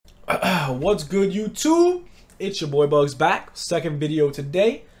What's good, YouTube? It's your boy Bugs back. Second video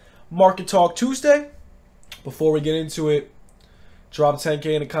today. Market Talk Tuesday. Before we get into it, drop 10K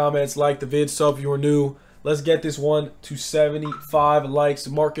in the comments, like the vid, sub if you're new. Let's get this one to 75 likes.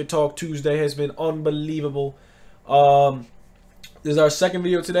 Market Talk Tuesday has been unbelievable. This is our second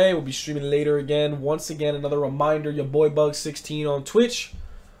video today. We'll be streaming later again. Once again, another reminder, your boy Bugs16 on Twitch.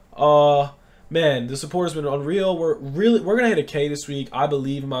 Man, the support has been unreal. We're gonna hit a K this week. I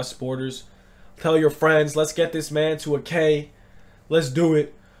believe in my supporters. Tell your friends, let's get this man to a K. Let's do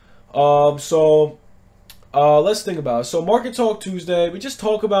it. Let's think about it. So Market Talk Tuesday, we just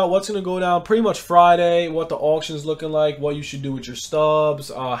talk about what's gonna go down pretty much Friday, what the auction's looking like, what you should do with your stubs,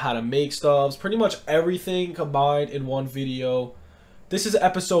 how to make stubs, pretty much everything combined in one video. This is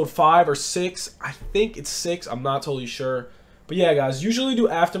episode 5 or 6. I think it's 6. I'm not totally sure. But yeah, guys, usually do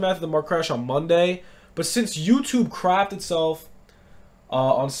Aftermath of the market crash on Monday. But since YouTube crapped itself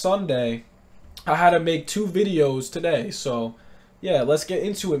on Sunday, I had to make 2 videos today. So yeah, let's get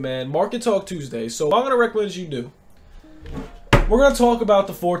into it, man. Market Talk Tuesday. So what I'm going to recommend you do, we're going to talk about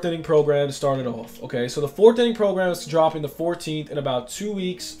the 4th inning program to start it off. Okay, so the 4th inning program is dropping the 14th in about 2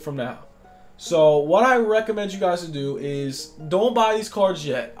 weeks from now. So what I recommend you guys to do is don't buy these cards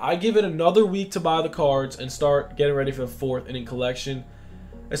yet. I give it another week to buy the cards and start getting ready for the 4th inning collection.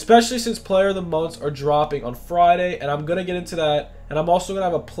 Especially since Player of the Months are dropping on Friday, and I'm going to get into that. And I'm also going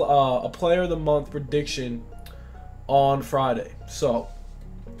to have a Player of the Month prediction on Friday. So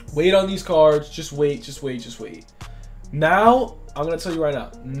wait on these cards. Just wait, just wait, just wait. Now, I'm going to tell you right now.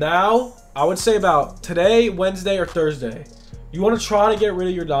 Now, I would say about today, Wednesday, or Thursday, you want to try to get rid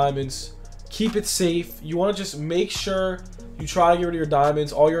of your diamonds. Keep it safe. You want to just make sure you try to get rid of your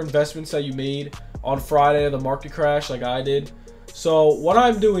diamonds, all your investments that you made on Friday of the market crash like I did. So what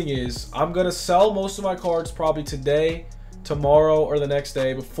I'm doing is I'm going to sell most of my cards probably today, tomorrow, or the next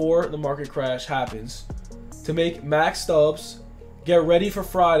day before the market crash happens to make max stubs, get ready for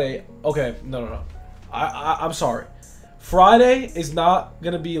Friday. Okay, no. I'm sorry. Friday is not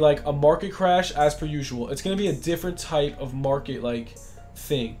going to be like a market crash as per usual. It's going to be a different type of market like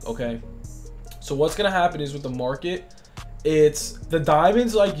thing, okay? So what's going to happen is with the market, it's the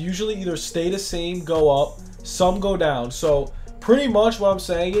diamonds like usually either stay the same, go up, some go down. So pretty much what I'm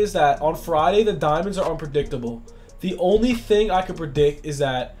saying is that on Friday, the diamonds are unpredictable. The only thing I can predict is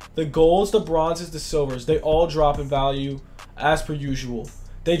that the golds, the bronzes, the silvers, they all drop in value as per usual.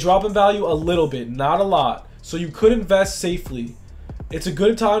 They drop in value a little bit, not a lot. So you could invest safely. It's a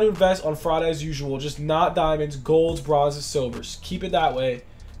good time to invest on Friday as usual, just not diamonds, golds, bronzes, silvers. Keep it that way.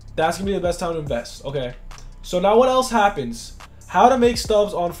 That's going to be the best time to invest. Okay. So now what else happens? How to make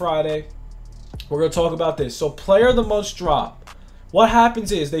stubs on Friday. We're going to talk about this. So Player of the Month drop. What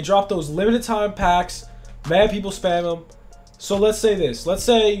happens is they drop those limited time packs. Mad people spam them. So let's say this. Let's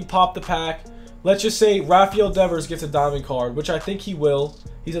say you pop the pack. Let's just say Rafael Devers gets a diamond card, which I think he will.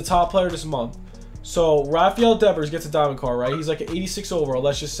 He's a top player this month. So Rafael Devers gets a diamond card, right? He's like an 86 overall,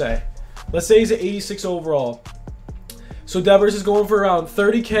 let's just say. Let's say he's an 86 overall. So Devers is going for around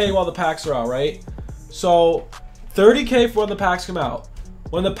 30K while the packs are out, right? So 30K for when the packs come out.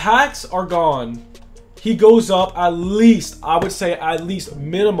 When the packs are gone, he goes up at least, I would say at least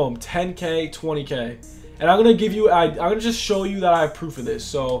minimum 10K, 20K. And I'm going to give you, I'm going to just show you that I have proof of this.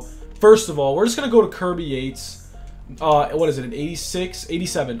 So first of all, we're just going to go to Kirby Yates. What is it, an 86,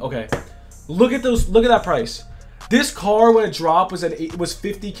 87? Okay. Look at those, look at that price. This car when it dropped was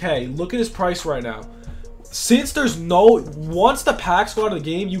 50K. Look at his price right now. Since there's once the packs go out of the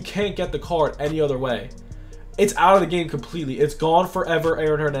game, you can't get the card any other way. It's out of the game completely. It's gone forever,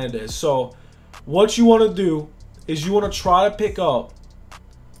 Aaron Hernandez. So what you want to do is you want to try to pick up.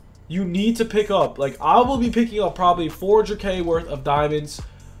 You need to pick up. Like I will be picking up probably 400K worth of diamonds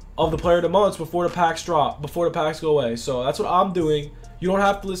of the Player of the Month before the packs drop, before the packs go away. So that's what I'm doing. You don't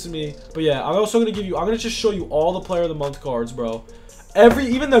have to listen to me. But yeah, I'm also going to give you, I'm going to just show you all the Player of the Month cards, bro.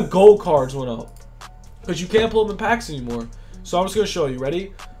 Even the gold cards went up. Because you can't pull them in packs anymore. So I'm just going to show you.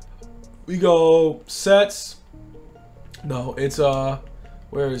 Ready? We go sets. No, it's,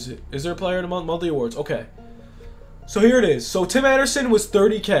 where is it? Is there a Player of the Month? Monthly awards. Okay. So here it is. So Tim Anderson was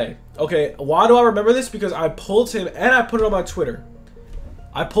 30K. Okay. Why do I remember this? Because I pulled him and I put it on my Twitter.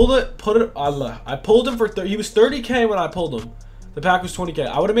 I pulled him for he was 30K when I pulled him. The pack was 20K.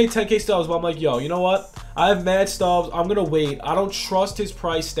 I would have made 10K stubs, but I'm like, yo, you know what? I have mad stubs. I'm going to wait. I don't trust his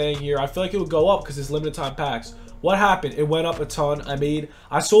price staying here. I feel like it would go up because it's limited time packs. What happened? It went up a ton.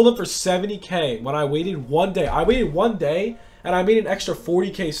 I sold it for 70K when I waited 1 day. I waited 1 day and I made an extra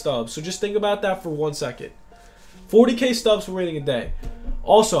 40K stubs. So just think about that for 1 second. 40K stubs for waiting a day.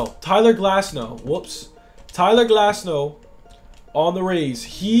 Also, Tyler Glasnow. Whoops. Tyler Glasnow on the Rays.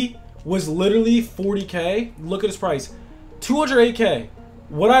 He was literally 40K. Look at his price, 208K.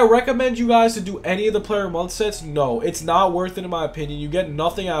 Would I recommend you guys to do any of the player month sets? No, it's not worth it in my opinion. You get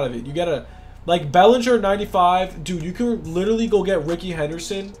nothing out of it. You get a, like, Bellinger 95. Dude, you can literally go get Ricky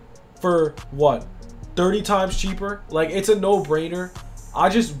Henderson for, what, 30 times cheaper? Like, it's a no-brainer. I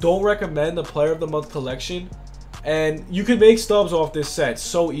just don't recommend the player of the month collection. And you can make stubs off this set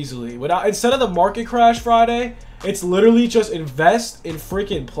so easily. Without, instead of the market crash Friday, it's literally just invest in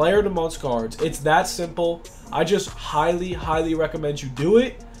freaking player of the month cards. It's that simple. I just highly, highly recommend you do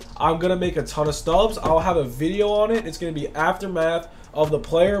it. I'm going to make a ton of stubs. I'll have a video on it. It's going to be aftermath of the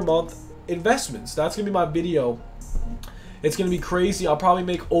player month investments. That's going to be my video. It's going to be crazy. I'll probably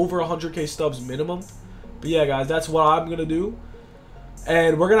make over 100K stubs minimum. But yeah, guys, that's what I'm going to do.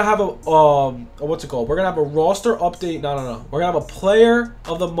 And we're going to have a, what's it called? We're going to have a roster update. No. We're going to have a player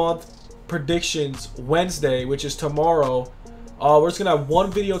of the month predictions Wednesday, which is tomorrow. We're just going to have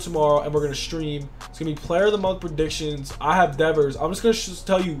one video tomorrow, and we're going to stream. It's going to be player of the month predictions. I have Devers. I'm just going to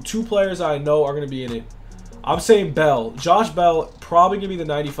tell you 2 players I know are going to be in it. I'm saying Bell. Josh Bell, probably going to be the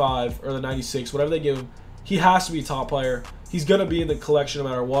 95 or the 96, whatever they give him. He has to be a top player. He's going to be in the collection no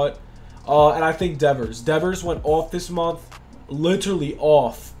matter what. And I think Devers. Devers went off this month. Literally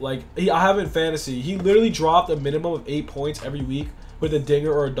off. Like, I have him in fantasy. He literally dropped a minimum of 8 points every week with a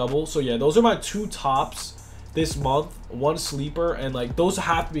dinger or a double. So yeah, those are my 2 tops this month. 1 sleeper, and like, those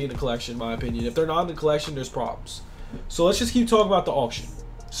have to be in the collection in my opinion. If they're not in the collection, there's problems. So let's just keep talking about the auction.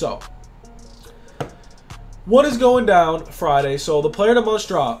 So what is going down Friday? So the player of the month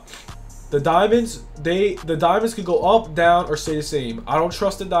drop. The diamonds, the diamonds could go up, down, or stay the same. I don't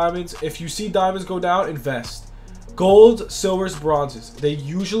trust the diamonds. If you see diamonds go down, invest. Gold, silvers, bronzes, they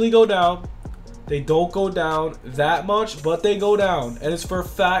usually go down. They don't go down that much, but they go down, and it's for a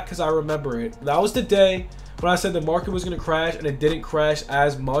fact because I remember it. That was the day when I said the market was going to crash, and it didn't crash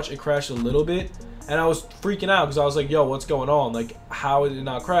as much. It crashed a little bit, and I was freaking out because I was like, yo, what's going on? Like, how did it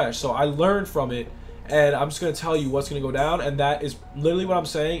not crash? So I learned from it, and I'm just going to tell you what's going to go down, and that is literally what I'm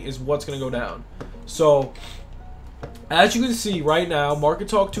saying is what's going to go down. So as you can see right now, Market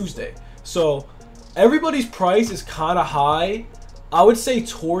Talk Tuesday. So everybody's price is kind of high. I would say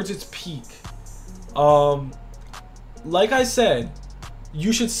towards its peak. Like I said,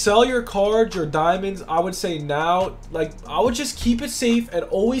 you should sell your cards, your diamonds. I would say now, like, I would just keep it safe and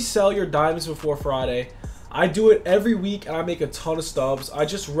always sell your diamonds before Friday. I do it every week and I make a ton of stubs. I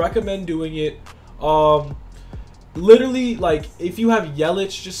just recommend doing it. Literally, like, if you have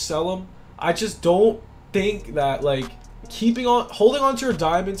Yelich, just sell them. I just don't think that, like, holding on to your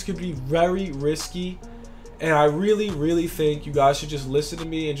diamonds could be very risky, and I really think you guys should just listen to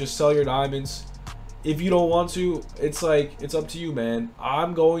me and just sell your diamonds. If you don't want to, it's like, it's up to you, man.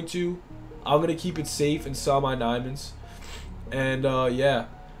 I'm gonna keep it safe and sell my diamonds. And yeah,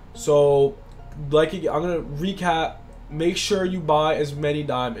 so like, I'm gonna recap. Make sure you buy as many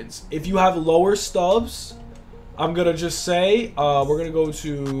diamonds. If you have lower stubs, I'm gonna just say we're gonna go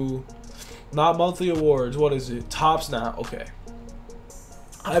to not monthly awards. What is it? Tops now. Okay.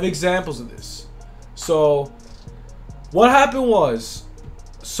 I have examples of this. So what happened was,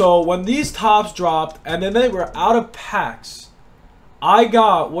 so when these tops dropped and then they were out of packs, I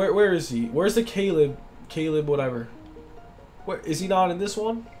got, where is he? Where's the Caleb whatever? Where is he? Not in this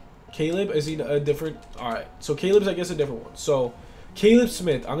one? Caleb, is he a different? All right, so Caleb's, I guess, a different one. So Caleb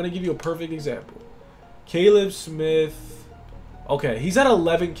Smith, I'm gonna give you a perfect example. Caleb Smith, okay, he's at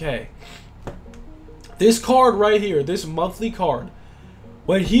 11K. This card right here, this monthly card,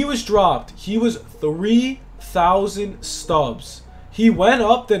 when he was dropped, he was 3,000 stubs. He went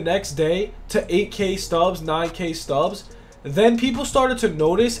up the next day to 8K stubs, 9K stubs. Then people started to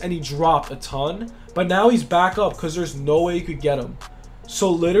notice and he dropped a ton. But now he's back up because there's no way you could get him. So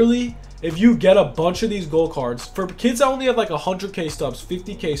literally, if you get a bunch of these gold cards, for kids that only have like 100K stubs,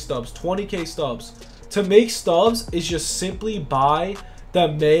 50K stubs, 20K stubs, to make stubs is just simply buy the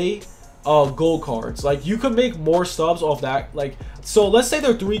May gold cards. Like, you could make more stubs off that. Like, so let's say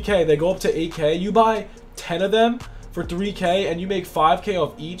they're 3K, they go up to 8K. You buy 10 of them for 3K and you make 5K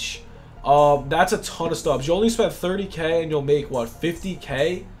off each. That's a ton of stubs. You only spend 30K and you'll make what,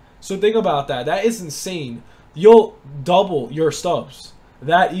 50K? So think about that. That is insane. You'll double your stubs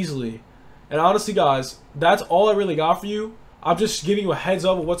that easily. And honestly, guys, that's all I really got for you. I'm just giving you a heads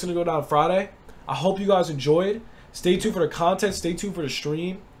up of what's going to go down Friday. I hope you guys enjoyed. Stay tuned for the content. Stay tuned for the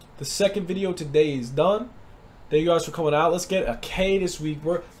stream. The second video today is done. Thank you guys for coming out. Let's get a K this week.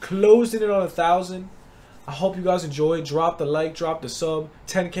 We're closing it on 1,000. I hope you guys enjoyed. Drop the like, drop the sub,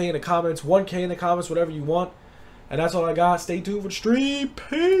 10K in the comments, 1K in the comments, whatever you want. And that's all I got. Stay tuned for the stream.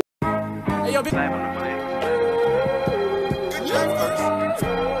 Peace. Hey, yo,